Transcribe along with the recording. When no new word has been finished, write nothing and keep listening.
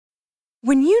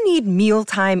When you need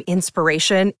mealtime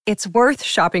inspiration, it's worth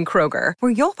shopping Kroger,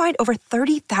 where you'll find over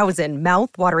 30,000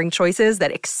 mouth-watering choices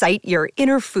that excite your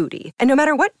inner foodie. And no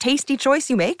matter what tasty choice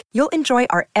you make, you'll enjoy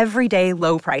our everyday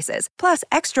low prices, plus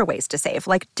extra ways to save,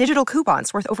 like digital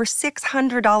coupons worth over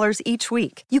 $600 each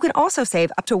week. You can also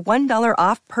save up to $1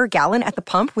 off per gallon at the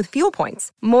pump with fuel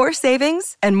points. More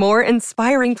savings and more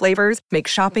inspiring flavors make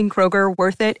shopping Kroger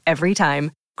worth it every time.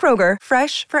 Kroger,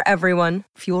 fresh for everyone.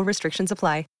 Fuel restrictions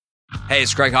apply. Hey,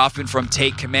 it's Greg Hoffman from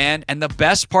Take Command, and the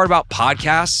best part about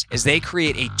podcasts is they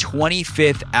create a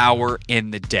 25th hour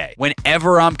in the day.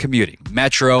 Whenever I'm commuting,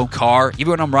 metro, car,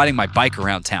 even when I'm riding my bike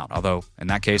around town, although in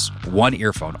that case, one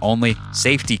earphone only,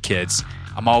 safety kids,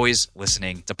 I'm always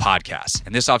listening to podcasts.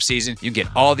 And this offseason, you can get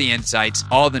all the insights,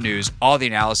 all the news, all the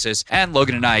analysis, and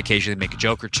Logan and I occasionally make a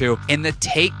joke or two in the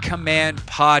Take Command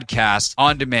podcast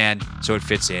on demand so it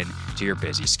fits in to your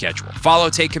busy schedule. Follow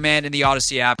Take Command in the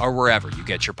Odyssey app or wherever you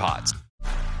get your pods.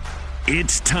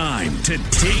 It's time to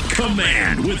take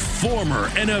command with former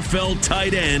NFL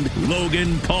tight end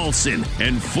Logan Paulsen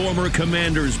and former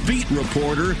Commanders beat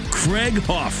reporter Craig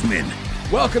Hoffman.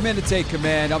 Welcome into Take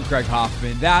Command. I'm Craig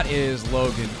Hoffman. That is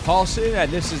Logan Paulsen,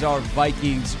 and this is our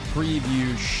Vikings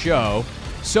preview show.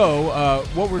 So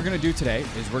what we're going to do today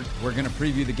is we're going to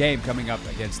preview the game coming up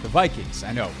against the Vikings.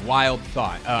 I know, wild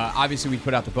thought. Obviously, we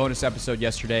put out the bonus episode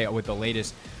yesterday with the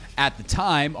latest at the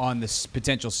time on this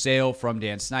potential sale from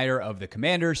Dan Snyder of the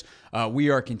Commanders. We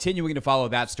are continuing to follow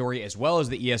that story as well as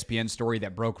the ESPN story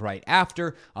that broke right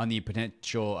after on the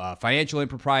potential financial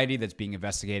impropriety that's being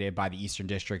investigated by the Eastern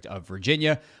District of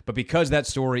Virginia. But because that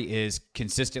story is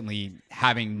consistently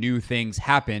having new things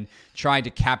happen, trying to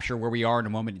capture where we are in a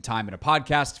moment in time in a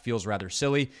podcast feels rather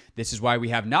silly. This is why we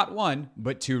have not one,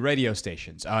 but two radio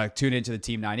stations. Tune into the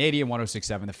Team 980 and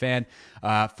 106.7 The Fan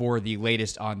for the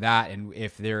latest on that. And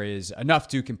if there is enough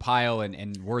to compile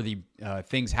and worthy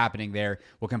things happening there,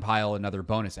 we'll compile another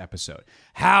bonus episode.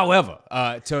 However,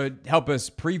 to help us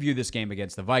preview this game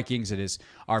against the Vikings, it is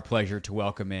our pleasure to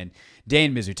welcome in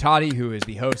Dane Mizutani, who is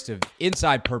the host of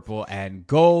Inside Purple and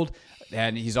Gold,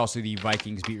 and he's also the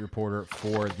Vikings beat reporter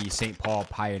for the St. Paul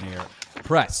Pioneer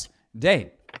Press.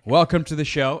 Dane, welcome to the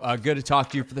show. Good to talk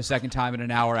to you for the second time in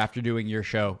an hour after doing your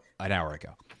show an hour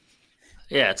ago.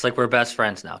 Yeah, it's like we're best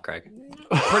friends now, Craig.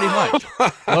 Pretty much.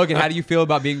 Logan, how do you feel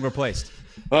about being replaced?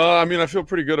 I feel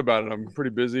pretty good about it. I'm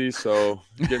pretty busy, so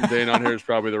getting Dane on here is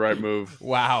probably the right move.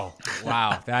 Wow.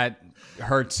 That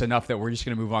hurts enough that we're just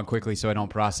going to move on quickly so I don't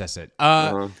process it.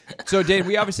 So, Dane,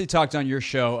 we obviously talked on your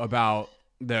show about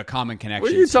the common connections.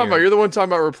 What are you talking about? You're the one talking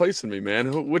about replacing me,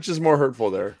 man. Which is more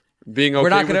hurtful there? Being okay.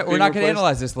 We're not gonna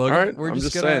analyze this, Logan. All right, we're I'm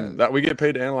just gonna saying that we get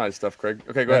paid to analyze stuff, Craig.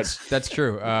 Okay, go ahead. That's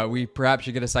true. We perhaps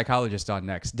should get a psychologist on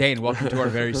next. Dane, welcome to our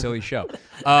very silly show.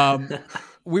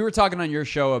 We were talking on your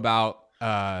show about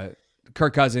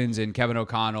Kirk Cousins and Kevin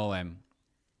O'Connell, and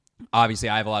obviously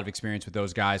I have a lot of experience with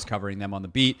those guys covering them on the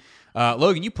beat.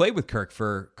 Logan, you played with Kirk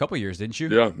for a couple years, didn't you?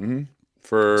 Yeah. Mm-hmm.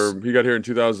 He got here in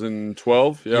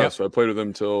 2012. Yeah. Yep. So I played with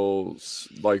him till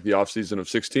like the offseason of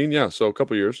 16. Yeah. So a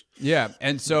couple years. Yeah.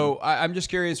 And so I'm just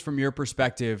curious from your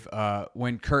perspective,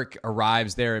 when Kirk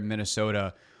arrives there in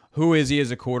Minnesota, who is he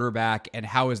as a quarterback and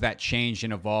how has that changed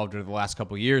and evolved over the last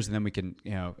couple of years? And then we can,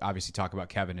 obviously talk about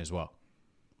Kevin as well.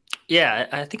 Yeah.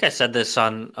 I think I said this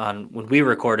on when we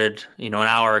recorded, an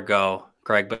hour ago,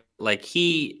 Greg, but like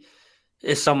he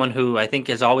is someone who I think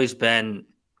has always been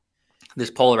this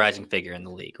polarizing figure in the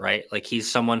league, right? Like he's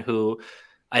someone who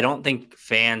I don't think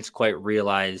fans quite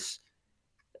realize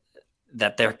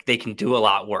that they can do a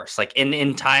lot worse. Like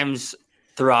in times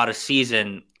throughout a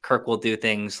season, Kirk will do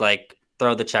things like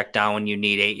throw the check down when you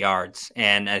need 8 yards.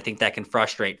 And I think that can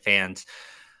frustrate fans.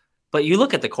 But you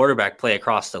look at the quarterback play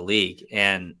across the league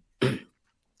and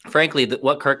frankly,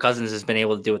 what Kirk Cousins has been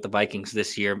able to do with the Vikings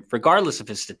this year, regardless of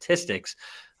his statistics,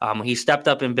 he stepped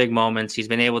up in big moments. He's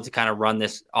been able to kind of run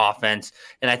this offense.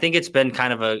 And I think it's been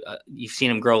kind of you've seen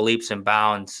him grow leaps and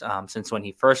bounds since when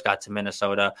he first got to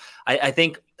Minnesota. I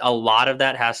think a lot of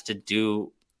that has to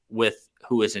do with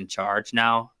who is in charge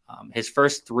now. His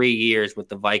first 3 years with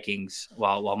the Vikings,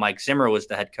 while Mike Zimmer was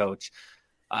the head coach,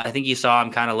 I think you saw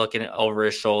him kind of looking over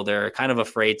his shoulder, kind of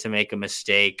afraid to make a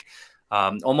mistake,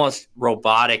 almost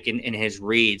robotic in his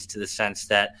reads to the sense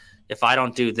that if I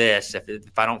don't do this,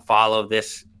 if I don't follow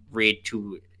this read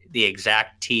to the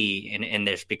exact T and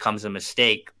this becomes a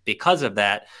mistake because of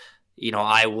that,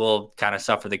 I will kind of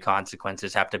suffer the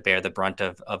consequences, have to bear the brunt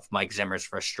of Mike Zimmer's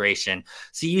frustration.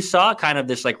 So you saw kind of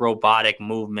this like robotic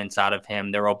movements out of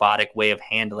him, the robotic way of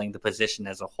handling the position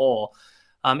as a whole.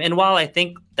 And while I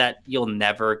think that you'll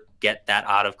never get that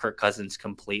out of Kirk Cousins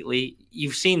completely,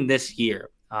 you've seen this year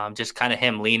Just kind of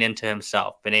him lean into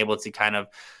himself, been able to kind of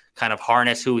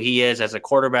harness who he is as a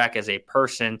quarterback, as a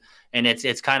person. And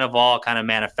it's kind of all kind of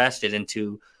manifested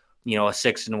into, a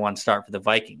 6-1 start for the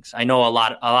Vikings. I know a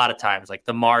lot of times, like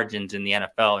the margins in the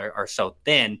NFL are so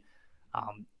thin.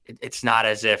 It's not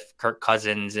as if Kirk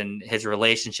Cousins and his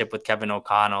relationship with Kevin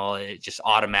O'Connell, it just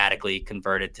automatically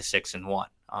converted to 6-1.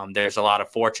 There's a lot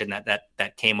of fortune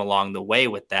that came along the way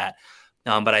with that.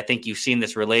 But I think you've seen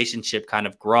this relationship kind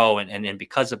of grow. And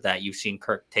because of that, you've seen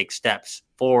Kirk take steps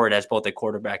forward as both a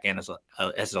quarterback and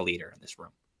as a leader in this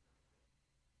room.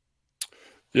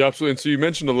 Yeah, absolutely. And so you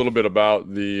mentioned a little bit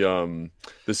about the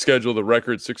schedule, the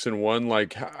record 6-1.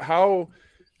 Like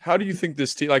how do you think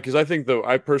this team? Like, because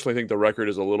I personally think the record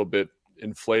is a little bit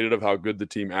inflated of how good the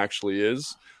team actually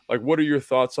is. Like, what are your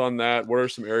thoughts on that? What are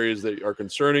some areas that are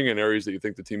concerning and areas that you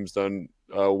think the team's done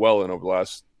well in over the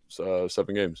last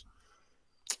 7 games?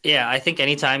 Yeah, I think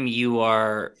anytime you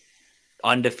are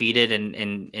undefeated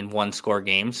in one-score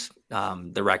games,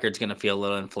 the record's going to feel a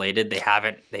little inflated.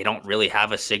 They don't really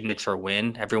have a signature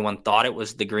win. Everyone thought it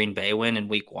was the Green Bay win in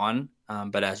week 1,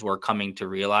 but as we're coming to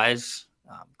realize,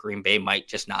 Green Bay might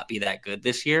just not be that good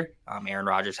this year. Aaron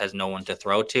Rodgers has no one to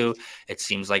throw to. It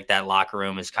seems like that locker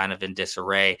room is kind of in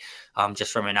disarray,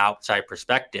 just from an outside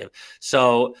perspective.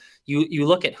 So you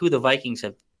look at who the Vikings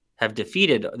have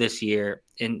defeated this year,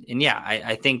 and yeah,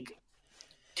 I think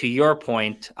to your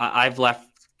point, I've left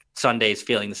Sundays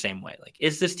feeling the same way. Like,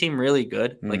 is this team really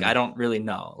good? Like, I don't really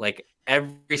know. Like,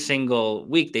 every single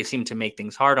week they seem to make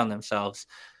things hard on themselves,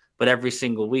 but every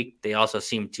single week they also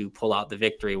seem to pull out the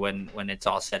victory when it's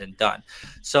all said and done.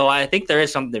 So I think there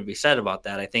is something to be said about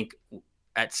that. I think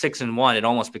at 6-1, it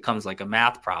almost becomes like a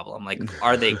math problem. Like,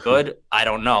 are they good? I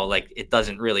don't know. Like, it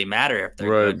doesn't really matter if they're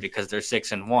good because they're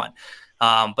 6-1.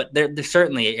 But there's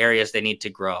certainly areas they need to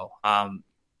grow.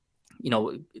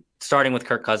 Starting with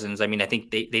Kirk Cousins, I mean, I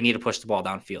think they need to push the ball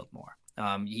downfield more.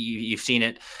 You've seen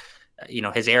it.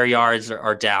 His air yards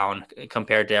are down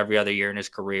compared to every other year in his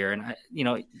career. And,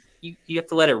 you have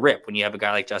to let it rip when you have a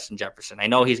guy like Justin Jefferson. I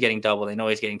know he's getting doubled. I know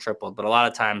he's getting tripled. But a lot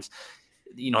of times,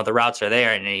 the routes are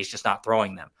there and he's just not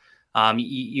throwing them.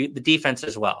 The defense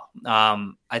as well.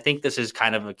 I think this is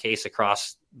kind of a case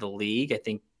across the league. I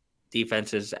think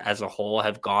defenses as a whole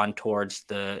have gone towards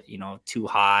the, too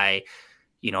high,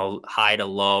 high to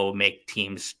low, make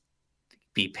teams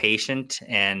be patient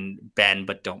and bend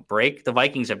but don't break. The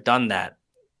Vikings have done that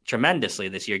tremendously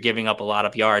this year, giving up a lot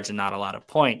of yards and not a lot of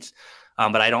points.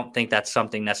 But I don't think that's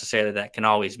something necessarily that can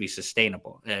always be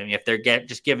sustainable. I mean, if they're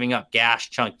just giving up gas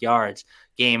chunk yards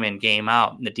game in, game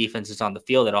out, and the defense is on the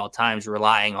field at all times,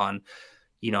 relying on,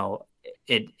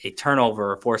 a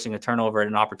turnover or forcing a turnover at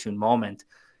an opportune moment,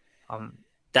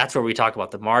 that's where we talk about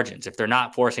the margins. If they're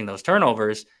not forcing those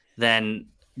turnovers, then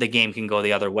the game can go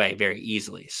the other way very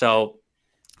easily. So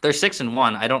they're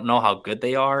 6-1. I don't know how good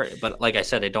they are, but like I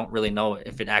said, I don't really know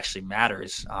if it actually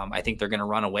matters. I think they're going to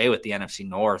run away with the NFC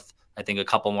North. I think a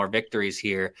couple more victories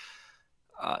here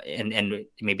and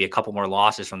maybe a couple more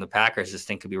losses from the Packers, this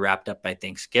thing could be wrapped up by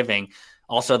Thanksgiving.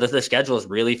 Also, the schedule is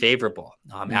really favorable.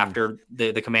 After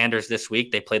the Commanders this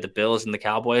week, they play the Bills and the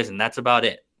Cowboys, and that's about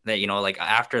it. That,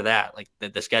 after that,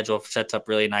 the schedule sets up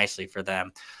really nicely for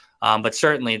them. But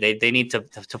certainly they need to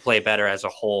play better as a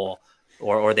whole,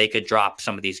 or they could drop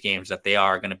some of these games that they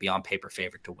are going to be on paper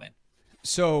favored to win.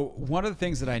 So one of the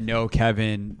things that I know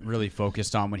Kevin really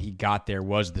focused on when he got there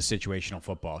was the situational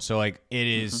football. So it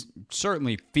is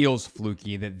certainly feels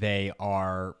fluky that they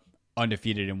are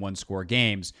undefeated in one-score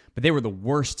games, but they were the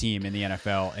worst team in the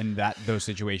NFL in those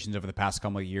situations over the past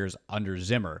couple of years under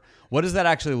Zimmer. What does that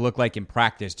actually look like in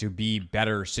practice to be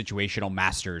better situational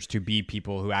masters, to be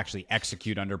people who actually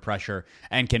execute under pressure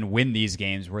and can win these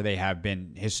games where they have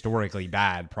been historically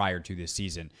bad prior to this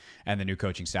season and the new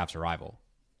coaching staff's arrival?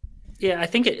 Yeah, I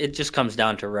think it just comes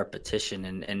down to repetition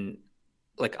and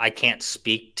I can't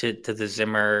speak to the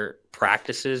Zimmer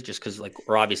practices just because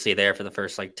we're obviously there for the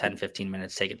first 10, 15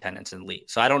 minutes, take attendance and leave.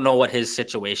 So I don't know what his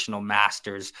situational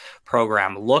masters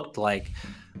program looked like.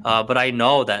 But I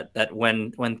know that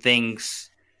when things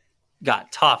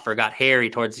got tough or got hairy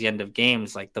towards the end of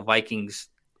games, the Vikings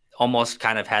almost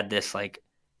kind of had this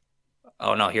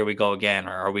oh no, here we go again,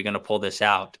 or are we going to pull this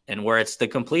out? And where it's the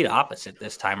complete opposite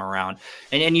this time around.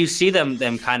 And you see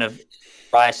them kind of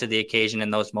rise to the occasion in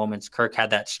those moments. Kirk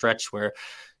had that stretch where,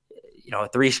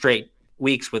 3 straight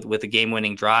weeks with a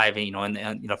game-winning drive, and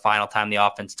final time the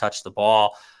offense touched the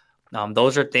ball.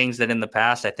 Those are things that in the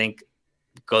past, I think,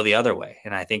 go the other way.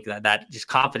 And I think that just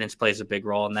confidence plays a big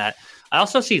role in that. I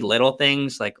also see little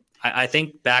things I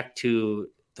think back to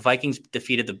the Vikings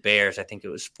defeated the Bears. I think it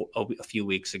was a few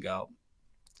weeks ago.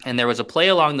 And there was a play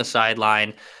along the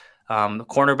sideline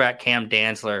Cornerback Cam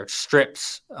Dantzler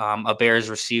strips a Bears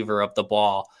receiver of the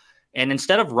ball. And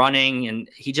instead of running, and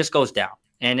he just goes down.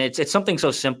 And it's something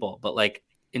so simple, but like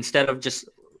instead of just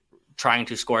trying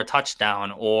to score a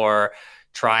touchdown or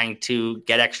trying to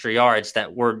get extra yards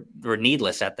that were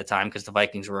needless at the time because the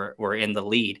Vikings were in the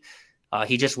lead,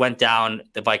 he just went down.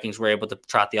 The Vikings were able to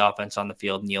trot the offense on the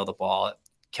field, kneel the ball,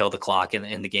 kill the clock,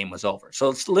 and the game was over. So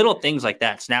it's little things like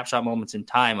that, snapshot moments in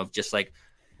time of just like,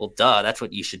 well, duh, that's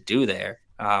what you should do there.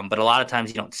 But a lot of times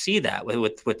you don't see that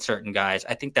with certain guys.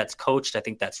 I think that's coached. I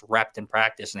think that's repped in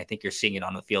practice, and I think you're seeing it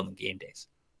on the field in game days.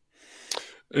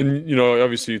 And,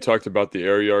 obviously you talked about the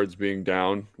air yards being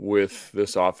down with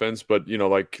this offense, but,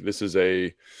 like this is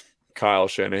a Kyle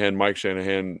Shanahan, Mike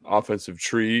Shanahan offensive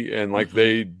tree, and like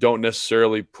they don't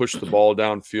necessarily push the ball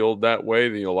downfield that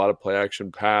way. A lot of play action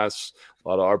pass, a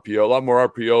lot of RPO, a lot more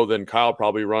RPO than Kyle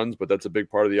probably runs, but that's a big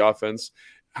part of the offense.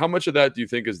 How much of that do you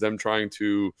think is them trying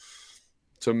to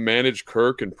manage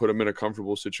Kirk and put him in a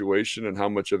comfortable situation, and how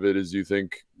much of it is, you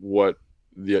think, what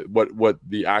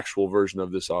the actual version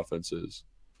of this offense is?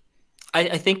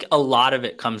 I think a lot of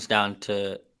it comes down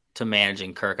to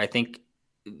managing Kirk. I think,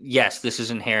 yes, this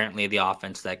is inherently the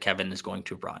offense that Kevin is going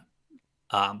to run.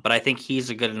 But I think he's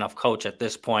a good enough coach at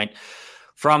this point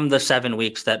from the 7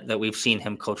 weeks that we've seen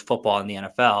him coach football in the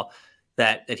NFL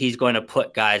that he's going to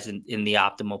put guys in the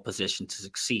optimal position to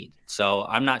succeed. So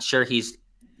I'm not sure he's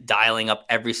dialing up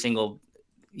every single,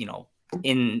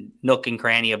 in nook and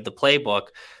cranny of the playbook,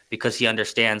 because he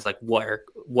understands like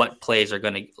what plays are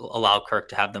going to allow Kirk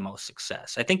to have the most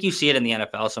success. I think you see it in the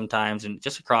NFL sometimes and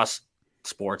just across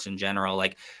sports in general.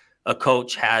 Like a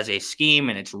coach has a scheme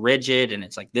and it's rigid and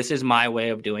it's like, this is my way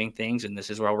of doing things and this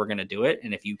is where we're going to do it.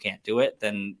 And if you can't do it,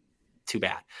 then too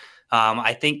bad.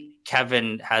 I think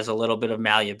Kevin has a little bit of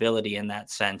malleability in that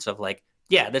sense of like,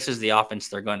 yeah, this is the offense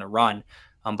they're going to run.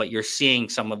 But you're seeing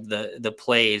some of the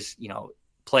plays,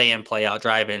 play in, play out,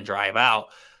 drive in, drive out,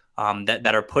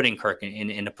 that are putting Kirk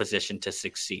in a position to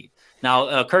succeed.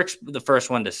 Now, Kirk's the first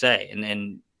one to say,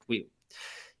 and he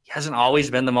hasn't always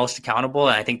been the most accountable.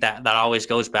 And I think that always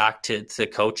goes back to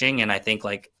coaching. And I think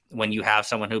like when you have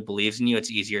someone who believes in you,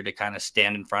 it's easier to kind of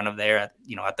stand in front of there at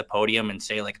the podium and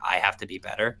say like, I have to be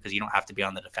better, because you don't have to be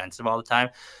on the defensive all the time.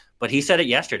 But he said it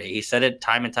yesterday. He said it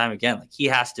time and time again. Like he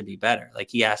has to be better. Like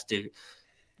he has to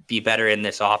be better in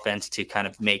this offense to kind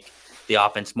of make the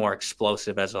offense more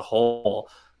explosive as a whole.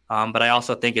 But I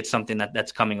also think it's something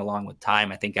that's coming along with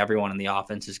time. I think everyone in the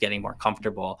offense is getting more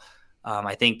comfortable.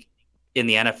 I think in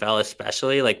the NFL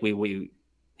especially, like we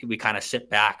kind of sit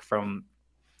back from,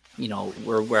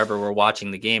 wherever we're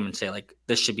watching the game and say like,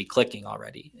 this should be clicking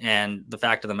already. And the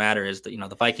fact of the matter is that,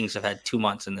 the Vikings have had 2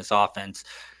 months in this offense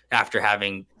after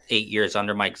having 8 years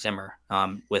under Mike Zimmer,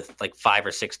 with like 5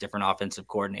 or 6 different offensive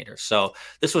coordinators. So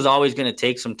this was always going to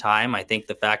take some time. I think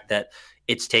the fact that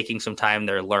it's taking some time,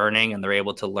 they're learning and they're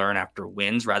able to learn after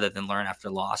wins rather than learn after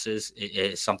losses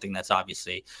is something that's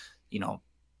obviously,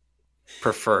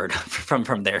 preferred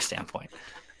from their standpoint.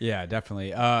 Yeah,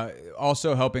 definitely.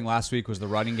 Also helping last week was the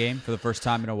running game for the first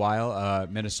time in a while.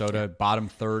 Minnesota, bottom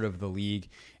third of the league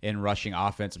in rushing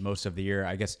offense most of the year.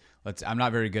 I guess I'm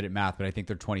not very good at math, but I think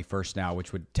they're 21st now,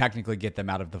 which would technically get them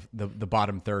out of the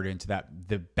bottom third into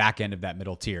the back end of that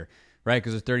middle tier, right?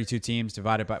 Because there's 32 teams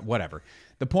divided by whatever.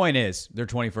 The point is they're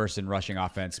 21st in rushing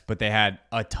offense, but they had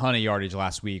a ton of yardage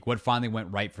last week. What finally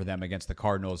went right for them against the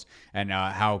Cardinals, and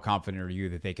how confident are you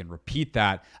that they can repeat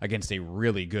that against a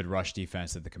really good rush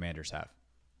defense that the Commanders have?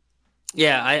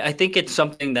 Yeah, I think it's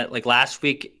something that like last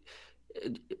week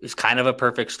is kind of a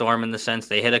perfect storm in the sense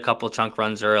they hit a couple chunk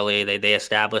runs early. They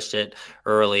established it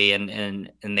early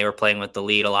and they were playing with the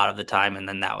lead a lot of the time. And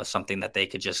then that was something that they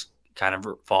could just kind of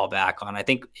fall back on. I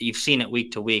think you've seen it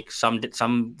week to week.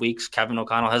 Some weeks Kevin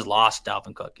O'Connell has lost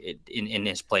Dalvin Cook in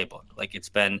his playbook. Like it's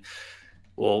been,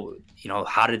 well,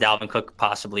 how did Dalvin Cook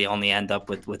possibly only end up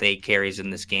with 8 carries in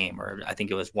this game? Or I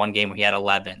think it was one game where he had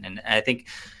 11. And I think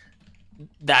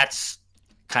that's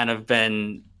kind of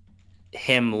been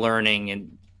him learning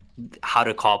and how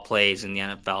to call plays in the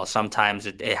NFL. Sometimes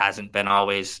it hasn't been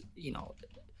always,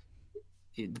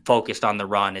 focused on the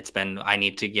run. It's been, I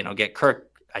need to, get Kirk,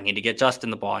 I need to get Justin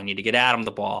the ball, I need to get Adam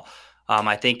the ball.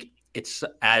 I think it's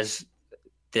as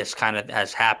this kind of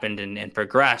has happened and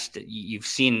progressed, you've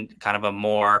seen kind of a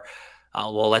more,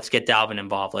 let's get Dalvin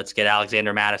involved. Let's get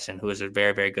Alexander Madison, who is a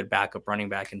very, very good backup running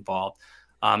back, involved.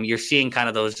 You're seeing kind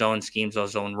of those zone schemes,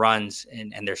 those zone runs,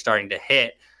 and they're starting to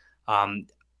hit.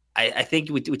 I think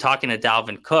we talking to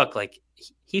Dalvin Cook, like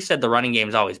he said, the running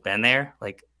game's always been there.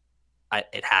 Like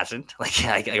it hasn't.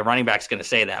 Like a running back's going to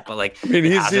say that, but like I mean,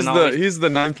 he's the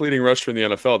ninth leading rusher in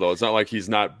the NFL, though. It's not like he's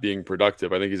not being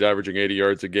productive. I think he's averaging 80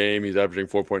 yards a game. He's averaging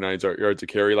 4.9 yards a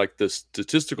carry. Like the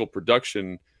statistical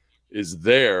production is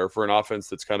there for an offense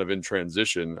that's kind of in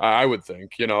transition, I would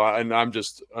think, and I'm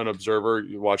just an observer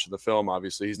watching the film.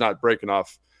 Obviously, he's not breaking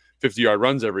off 50-yard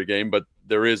runs every game, but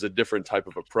there is a different type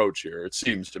of approach here, it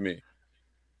seems to me.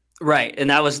 Right. And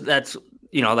that was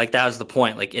the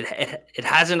point. Like it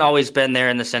hasn't always been there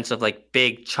in the sense of like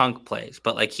big chunk plays,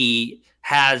 but like he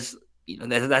has,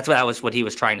 that's what he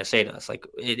was trying to say to us. Like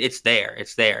it's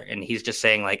there. And he's just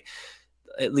saying, like,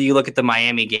 you look at the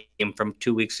Miami game from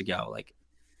 2 weeks ago, like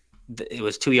it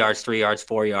was 2 yards, 3 yards,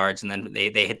 4 yards. And then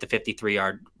they hit the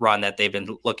 53-yard run that they've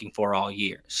been looking for all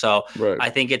year. So right. I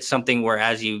think it's something where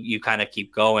as you kind of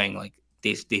keep going, like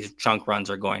these chunk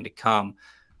runs are going to come,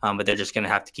 but they're just going to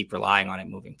have to keep relying on it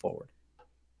moving forward.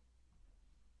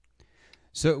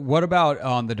 So what about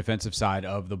on the defensive side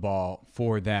of the ball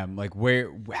for them? Like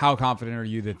how confident are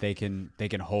you that they can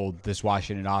hold this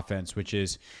Washington offense, which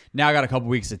is now got a couple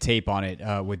weeks of tape on it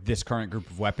with this current group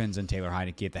of weapons and Taylor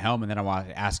Heineke at the helm? And then I want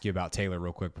to ask you about Taylor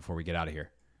real quick before we get out of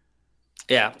here.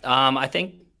 Yeah. I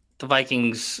think the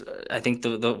Vikings, I think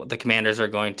the Commanders are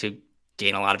going to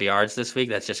gain a lot of yards this week.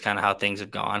 That's just kind of how things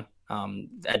have gone.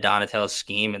 At Donatello's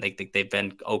scheme, and they've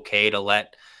been okay to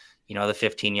let the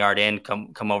 15-yard in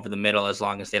come over the middle as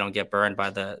long as they don't get burned by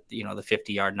the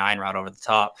 50-yard 9 route over the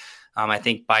top. I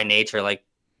think by nature, like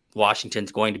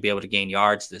Washington's going to be able to gain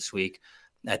yards this week.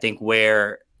 I think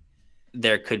where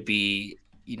there could be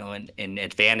an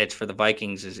advantage for the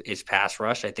Vikings is pass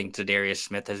rush. I think Zadarius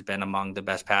Smith has been among the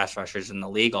best pass rushers in the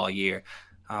league all year.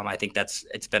 I think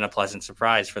it's been a pleasant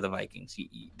surprise for the Vikings.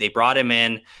 They brought him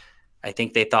in. I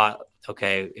think they thought,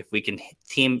 okay, if we can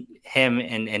team him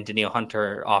and Danielle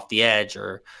Hunter off the edge,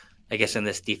 or I guess in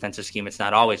this defensive scheme, it's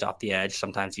not always off the edge.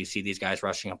 Sometimes you see these guys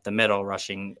rushing up the middle,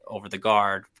 rushing over the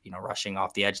guard, rushing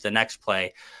off the edge the next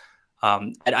play.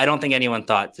 I don't think anyone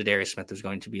thought Zadarius Smith was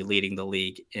going to be leading the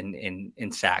league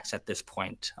in sacks at this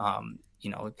point,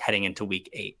 heading into week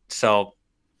 8. So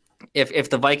if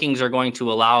the Vikings are going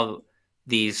to allow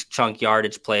these chunk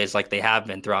yardage plays like they have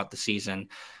been throughout the season,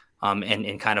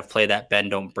 and kind of play that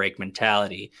bend, don't break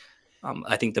mentality,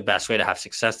 I think the best way to have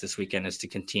success this weekend is to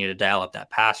continue to dial up that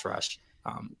pass rush.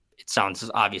 It sounds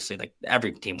obviously like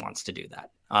every team wants to do that.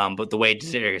 But the way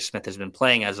Zadarius Smith has been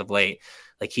playing as of late,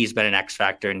 like he's been an X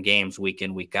factor in games week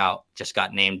in, week out. Just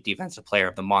got named Defensive Player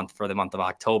of the Month for the month of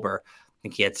October. I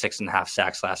think he had 6.5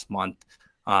 sacks last month.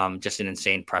 Just an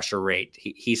insane pressure rate.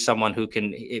 He's someone who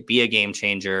can be a game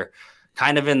changer,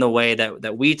 kind of in the way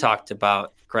that we talked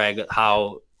about, Craig,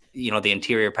 how the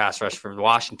interior pass rush for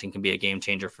Washington can be a game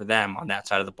changer for them on that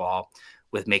side of the ball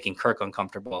with making Kirk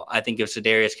uncomfortable. I think if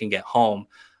Zadarius can get home,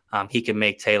 he can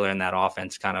make Taylor in that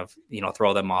offense kind of,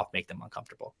 throw them off, make them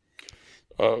uncomfortable.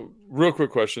 Real quick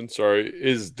question. Sorry.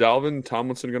 Is Dalvin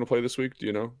Tomlinson going to play this week? Do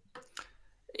you know?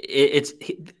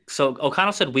 So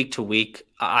O'Connell said week to week.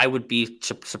 I would be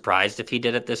surprised if he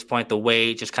did at this point. The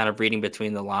way, just kind of reading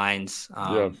between the lines,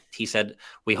 he said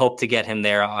we hope to get him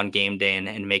there on game day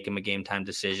and make him a game time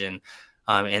decision.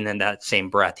 And then that same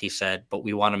breath, he said, but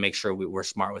we want to make sure we're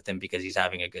smart with him because he's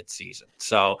having a good season.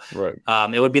 So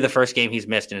it would be the first game he's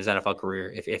missed in his NFL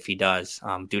career if he does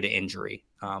due to injury.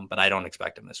 But I don't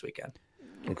expect him this weekend.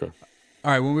 Okay. All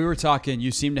right, when we were talking,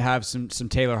 you seemed to have some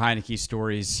Taylor Heineke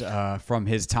stories from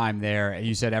his time there.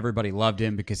 You said everybody loved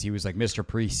him because he was like Mr.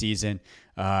 Preseason.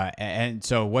 And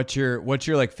so what's your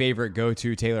like favorite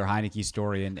go-to Taylor Heineke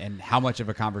story, and how much of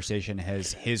a conversation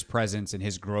has his presence and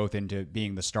his growth into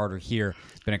being the starter here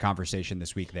been a conversation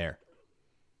this week there?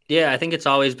 Yeah, I think it's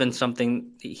always been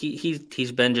something.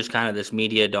 He's been just kind of this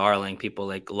media darling. People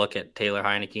like look at Taylor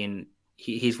Heineke, and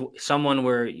he's someone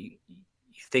where you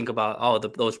think about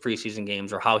those preseason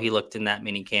games or how he looked in that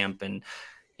mini camp, and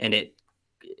it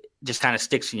just kind of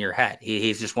sticks in your head.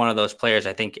 He's just one of those players.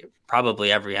 I think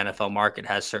probably every NFL market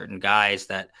has certain guys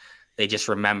that they just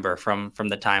remember from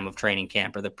the time of training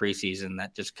camp or the preseason,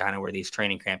 that just kind of were these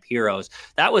training camp heroes.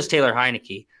 That was Taylor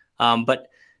Heineke. But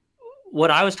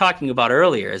what I was talking about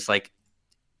earlier is like,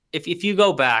 if you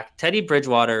go back, Teddy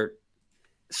Bridgewater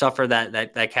suffered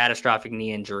that catastrophic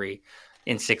knee injury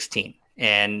in 2016,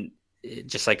 and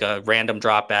just like a random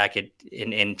drop back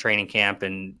in training camp,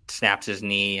 and snaps his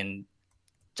knee and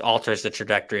alters the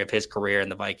trajectory of his career in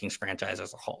the Vikings franchise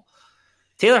as a whole.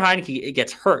 Taylor Heineke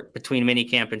gets hurt between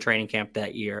minicamp and training camp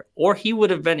that year, or he would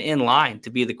have been in line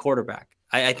to be the quarterback.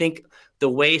 I think the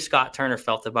way Scott Turner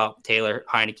felt about Taylor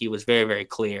Heineke was very, very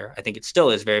clear. I think it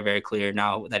still is very, very clear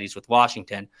now that he's with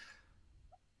Washington.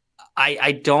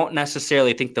 I don't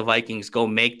necessarily think the Vikings go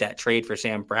make that trade for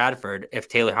Sam Bradford if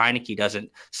Taylor Heineke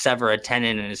doesn't sever a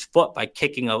tendon in his foot by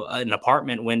kicking an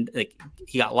apartment window. Like,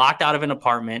 he got locked out of an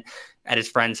apartment at his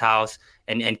friend's house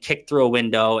and kicked through a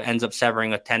window, ends up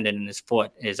severing a tendon in his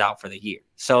foot, and is out for the year.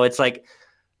 So it's like,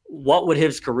 what would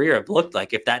his career have looked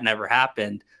like if that never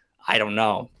happened? I don't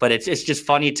know. But it's just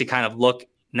funny to kind of look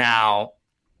now,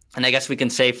 and I guess we can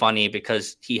say funny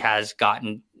because he has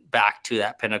gotten back to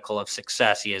that pinnacle of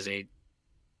success. He is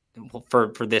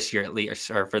for this year at least,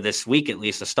 or for this week at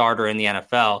least, a starter in the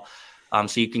NFL.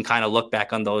 So you can kind of look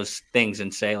back on those things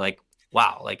and say, like,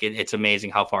 wow, like it's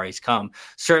amazing how far he's come.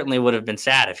 Certainly would have been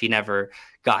sad if he never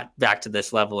got back to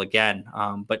this level again.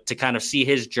 But to kind of see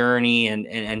his journey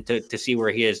and to see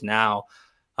where he is now,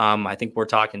 I think we're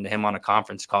talking to him on a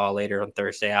conference call later on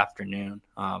Thursday afternoon.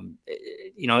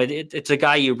 It's a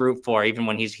guy you root for even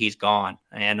when he's gone.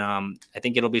 And I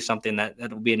think it'll be something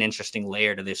that'll be an interesting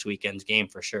layer to this weekend's game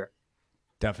for sure.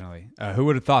 Definitely. Who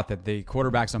would have thought that the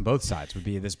quarterbacks on both sides would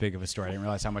be this big of a story? I didn't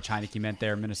realize how much Heineke meant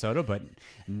there in Minnesota, but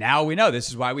now we know. This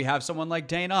is why we have someone like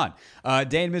Dane on.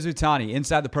 Dane Mizutani,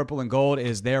 Inside the Purple and Gold,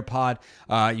 is their pod.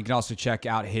 You can also check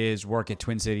out his work at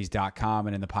twincities.com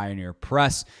and in the Pioneer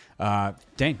Press.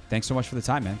 Dane, thanks so much for the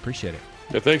time, man. Appreciate it.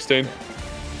 Yeah, thanks, Dane.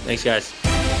 Thanks, guys.